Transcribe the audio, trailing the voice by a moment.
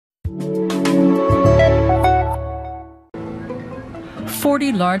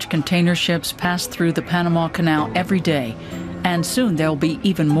40 large container ships pass through the Panama Canal every day, and soon there'll be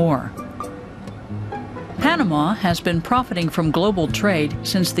even more. Panama has been profiting from global trade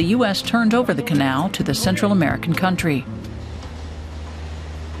since the U.S. turned over the canal to the Central American country.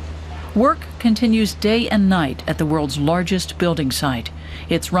 Work continues day and night at the world's largest building site.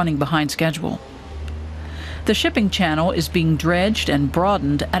 It's running behind schedule. The shipping channel is being dredged and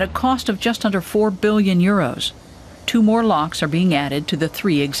broadened at a cost of just under 4 billion euros. 2 more locks are being added to the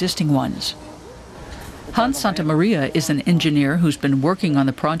 3 existing ones. Hans Santamaria is an engineer who's been working on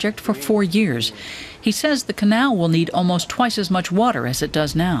the project for 4 years. He says the canal will need almost twice as much water as it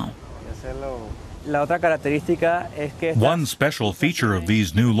does now. One special feature of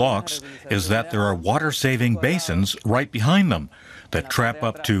these new locks is that there are water-saving basins right behind them that trap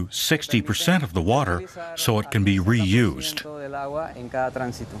up to 60% of the water so it can be reused.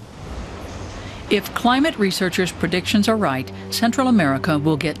 If climate researchers' predictions are right, Central America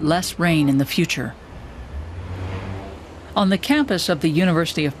will get less rain in the future. On the campus of the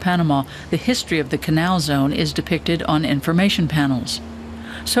University of Panama, the history of the canal zone is depicted on information panels.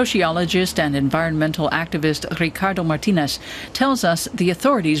 Sociologist and environmental activist Ricardo Martinez tells us the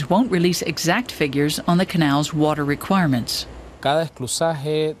authorities won't release exact figures on the canal's water requirements.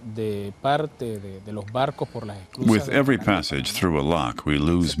 With every passage through a lock, we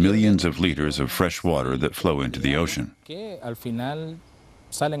lose millions of liters of fresh water that flow into the ocean.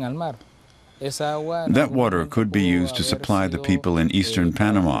 That water could be used to supply the people in eastern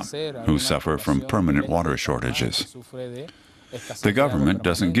Panama, who suffer from permanent water shortages. The government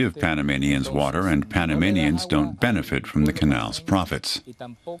doesn't give Panamanians water, and Panamanians don't benefit from the canal's profits.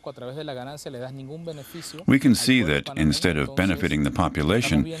 We can see that instead of benefiting the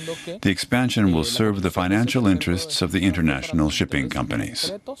population, the expansion will serve the financial interests of the international shipping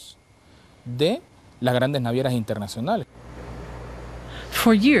companies.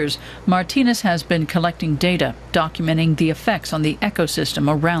 For years, Martinez has been collecting data documenting the effects on the ecosystem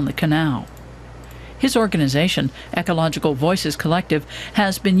around the canal. His organization, Ecological Voices Collective,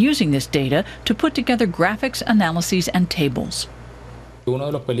 has been using this data to put together graphics, analyses, and tables.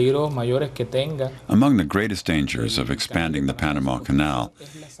 Among the greatest dangers of expanding the Panama Canal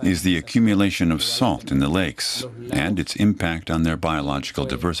is the accumulation of salt in the lakes and its impact on their biological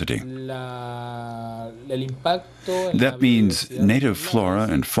diversity. That means native flora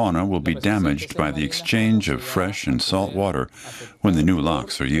and fauna will be damaged by the exchange of fresh and salt water when the new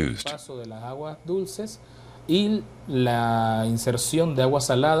locks are used.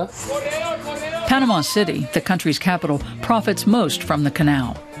 Panama City, the country's capital, profits most from the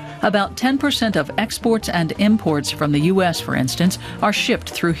canal. About 10% of exports and imports from the U.S., for instance, are shipped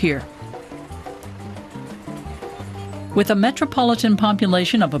through here. With a metropolitan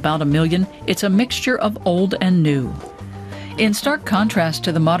population of about 1 million, it's a mixture of old and new. In stark contrast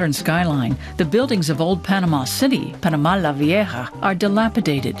to the modern skyline, the buildings of old Panama City, Panama la Vieja, are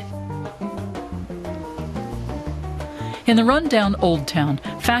dilapidated. In the run-down Old Town,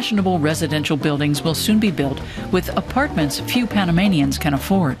 fashionable residential buildings will soon be built with apartments few Panamanians can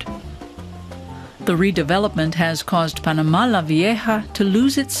afford. The redevelopment has caused Panama la Vieja to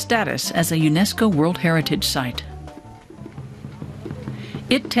lose its status as a UNESCO World Heritage Site.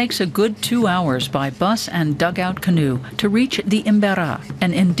 It takes a good 2 hours by bus and dugout canoe to reach the Emberá,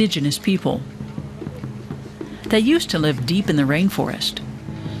 an indigenous people. They used to live deep in the rainforest.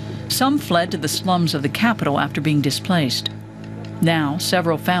 Some fled to the slums of the capital after being displaced. Now,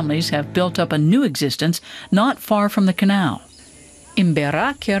 several families have built up a new existence not far from the canal,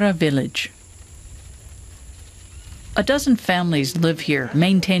 Emberá village. A dozen families live here,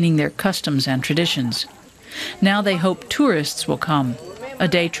 maintaining their customs and traditions. Now they hope tourists will come. A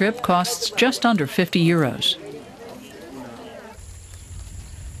day trip costs just under 50 euros.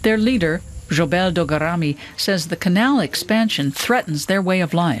 Their leader, Jobel Dogarami, says the canal expansion threatens their way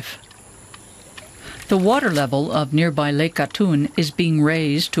of life. The water level of nearby Lake Gatun is being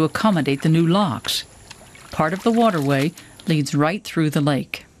raised to accommodate the new locks. Part of the waterway leads right through the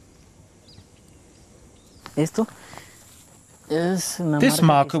lake. This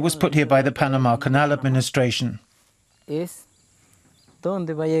marker was put here by the Panama Canal administration. They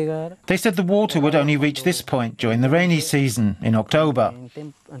said the water would only reach this point during the rainy season in October.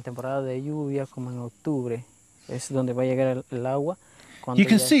 You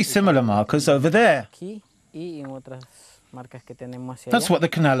can see similar markers over there. That's what the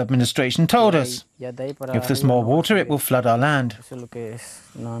canal administration told us. If there's more water, it will flood our land.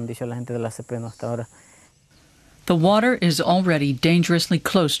 The water is already dangerously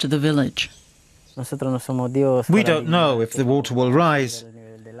close to the village. We don't know if the water will rise,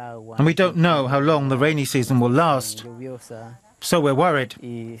 and we don't know how long the rainy season will last. so we're worried.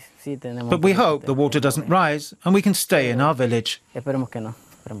 But we hope the water doesn't rise and we can stay in our village.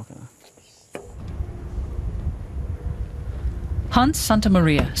 Hans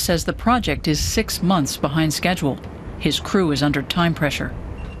Santamaria says the project is 6 months behind schedule. His crew is under time pressure.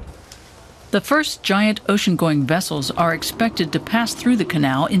 The first giant ocean-going vessels are expected to pass through the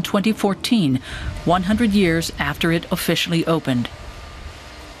canal in 2014, 100 years after it officially opened.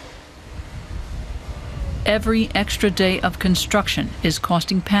 Every extra day of construction is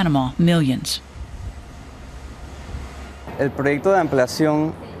costing Panama millions.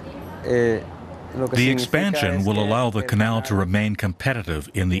 The expansion will allow the canal to remain competitive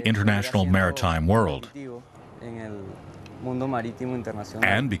in the international maritime world.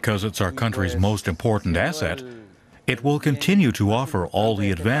 And because it's our country's most important asset, it will continue to offer all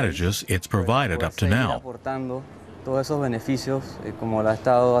the advantages it's provided up to now.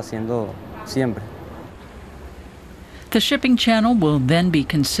 The shipping channel will then be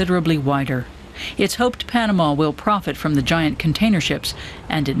considerably wider. It's hoped Panama will profit from the giant container ships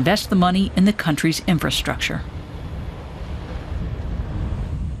and invest the money in the country's infrastructure.